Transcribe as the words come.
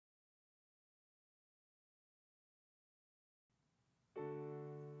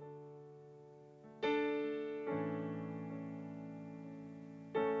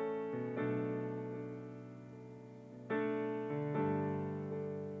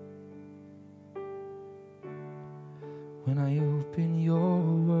When I open your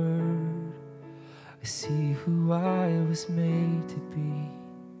word, I see who I was made to be.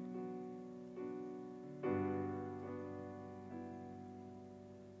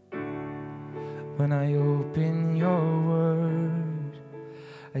 When I open your word,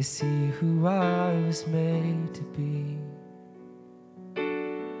 I see who I was made to be.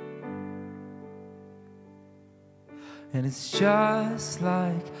 And it's just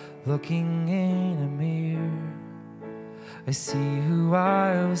like looking in a mirror. I see who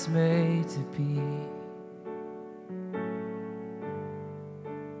I was made to be.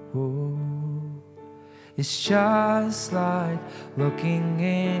 Oh, it's just like looking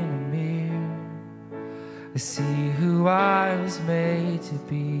in a mirror. I see who I was made to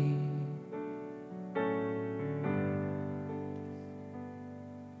be.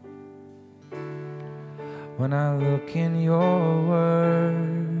 When I look in your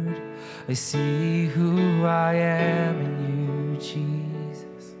word, I see who I am in you,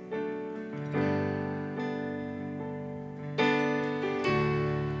 Jesus.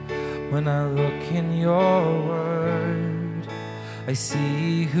 When I look in your word, I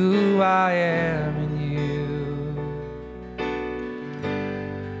see who I am in you.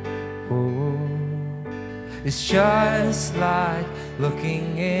 Oh, it's just like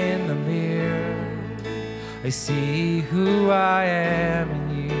looking in the mirror. I see who I am in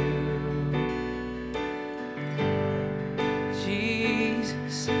you.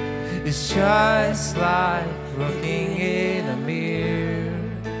 Jesus, it's just like looking in a mirror.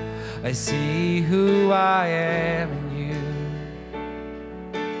 I see who I am in you.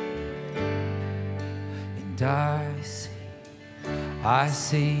 And I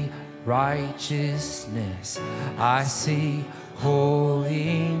see righteousness. I see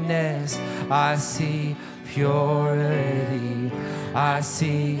holiness. I see purity. I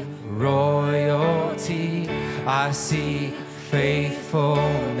see royalty. I see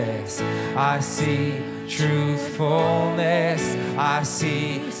faithfulness. I see truthfulness. I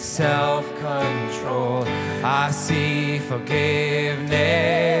see self-control. I see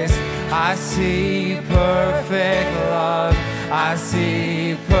forgiveness. I see perfect love. I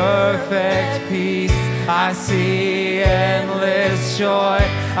see perfect peace. I see endless joy.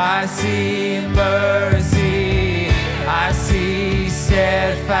 I see mercy. I see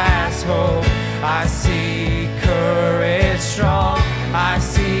steadfast hope. I see courage strong. I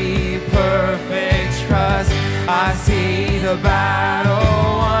see perfect trust. I see the battle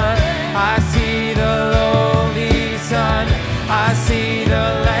won. I see the lowly Son. I see the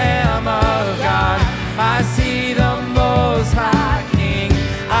Lamb of God. I see the Most High King.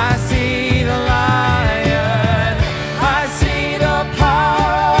 I see the Lion. I see the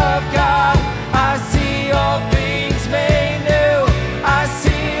power of God. I see all things made new. I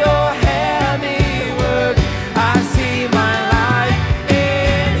see your handiwork. I see my life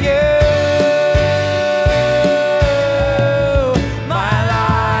in you. My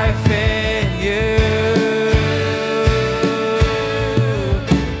life in you.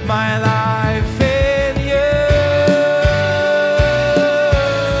 My life in you.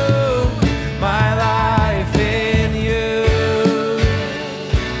 My life in you.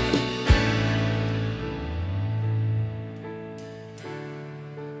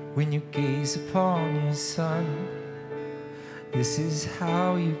 When you gaze upon your Son, this is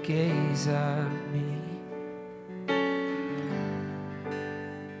how you gaze at me.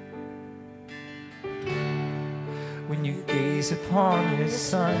 When you gaze upon your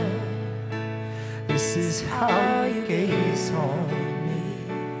Son, this is how you gaze on me.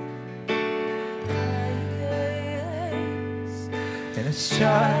 And it's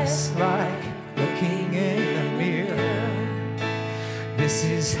just like looking in a mirror. This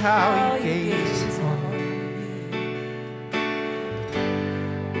is how you gaze on me.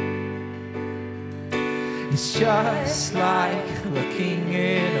 It's just like looking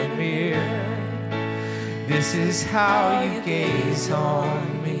in a mirror. This is how you gaze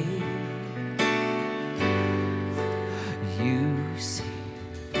on me.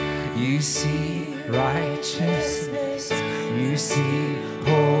 You see righteousness. You see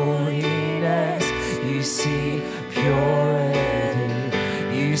holiness. You see purity.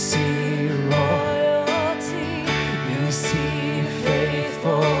 You see royalty. You see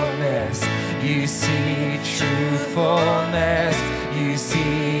faithfulness. You see truthfulness. You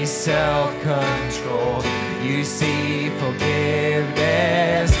see self-control. You see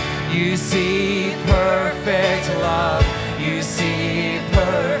forgiveness. You see perfect love. You see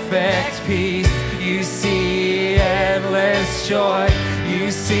perfect peace. You see endless joy.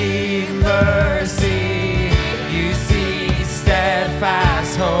 You see mercy. You see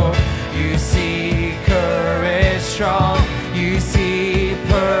steadfast hope. You see courage strong.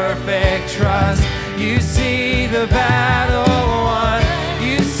 battle won.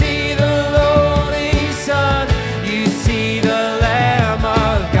 You see the lowly Son. You see the Lamb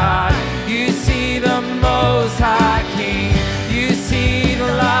of God. You see the Most High King. You see the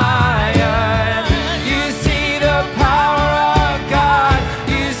Lion. You see the power of God.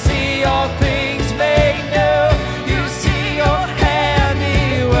 You see all things made new. You see your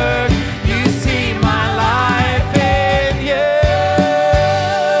handiwork. You see my life in you.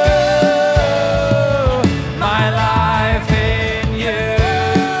 My life in you.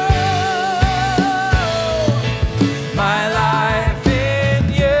 My life in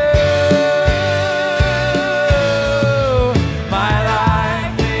you. My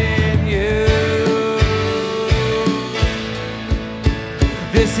life in you.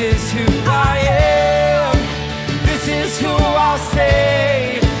 This is who I am. This is who I'll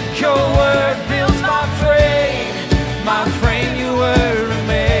stay. Your word builds my frame. My frame, your word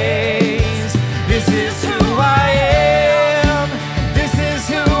remains. This is who I am. This is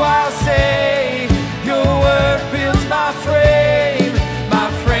who I'll stay. Your word builds my frame. My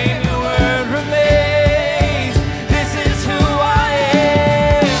frame, your word remains. This is who I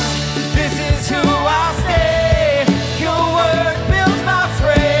am. This is who I'll stay. Your word builds my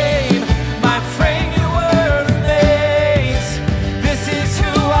frame. My frame, your word remains. This is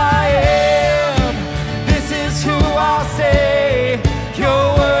who I am. This is who I'll stay. Your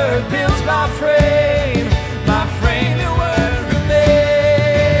word builds my frame. My frame, your word remains.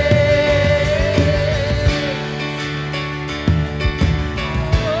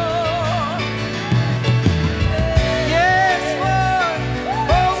 Yes, Lord.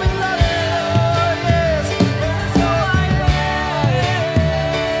 Oh, we love you, Lord. Yes. This is who I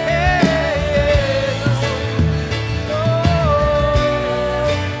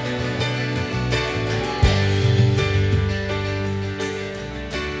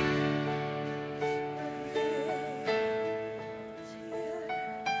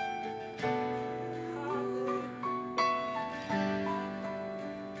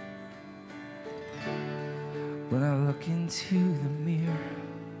When I look into the mirror,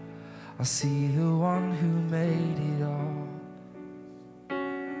 I see the one who made it all.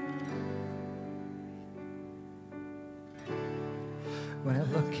 When I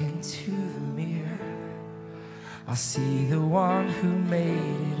look into the mirror, I see the one who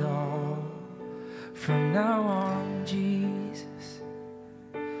made it all. From now on, Jesus,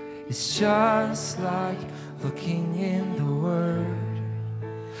 it's just like looking in the Word.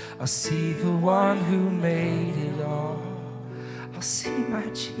 I see the one who made it all. I'll see my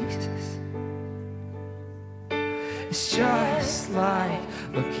Jesus. It's just like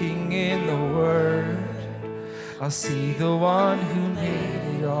looking in the Word. I'll see the one who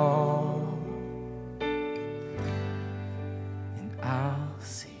made it all. And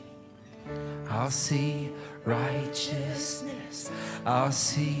I'll see righteousness. I'll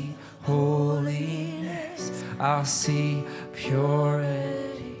see holiness. I'll see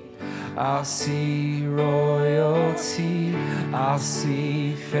purity. I'll see royalty. I'll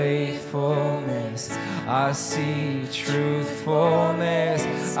see faithfulness. I'll see truthfulness.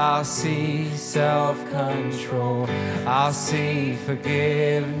 I'll see self-control. I'll see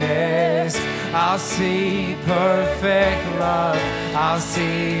forgiveness. I'll see perfect love. I'll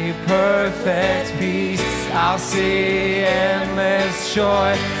see perfect peace. I'll see endless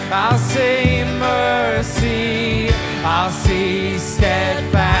joy. I'll see mercy. I'll see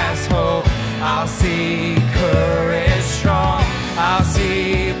steadfast hope. I'll see courage strong. I'll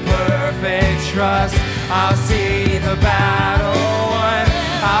see perfect trust. I'll see the battle won.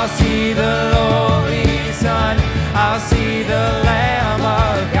 I'll see the lowly Son. I'll see the Lamb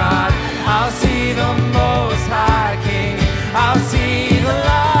of God. I'll see the Most High King. I'll see the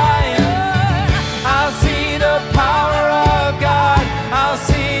Lion. I'll see the power of God. I'll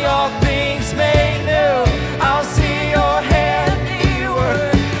see all things made new. I'll see your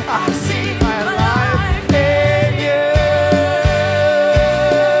handiwork. I'll see my life in you.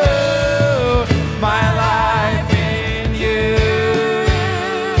 My life in you.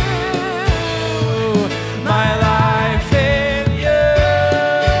 My life in you.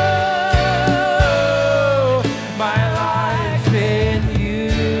 My life in you.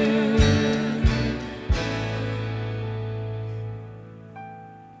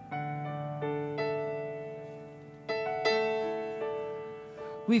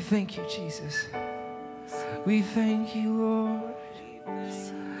 We thank you, Jesus. We thank you, Lord.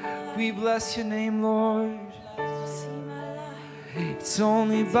 We bless your name, Lord. It's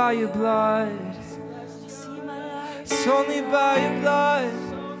only by your blood. It's only by your blood.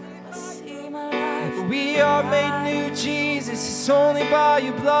 We are made new, Jesus. It's only by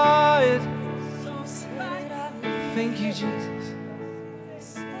your blood. Thank you, Jesus.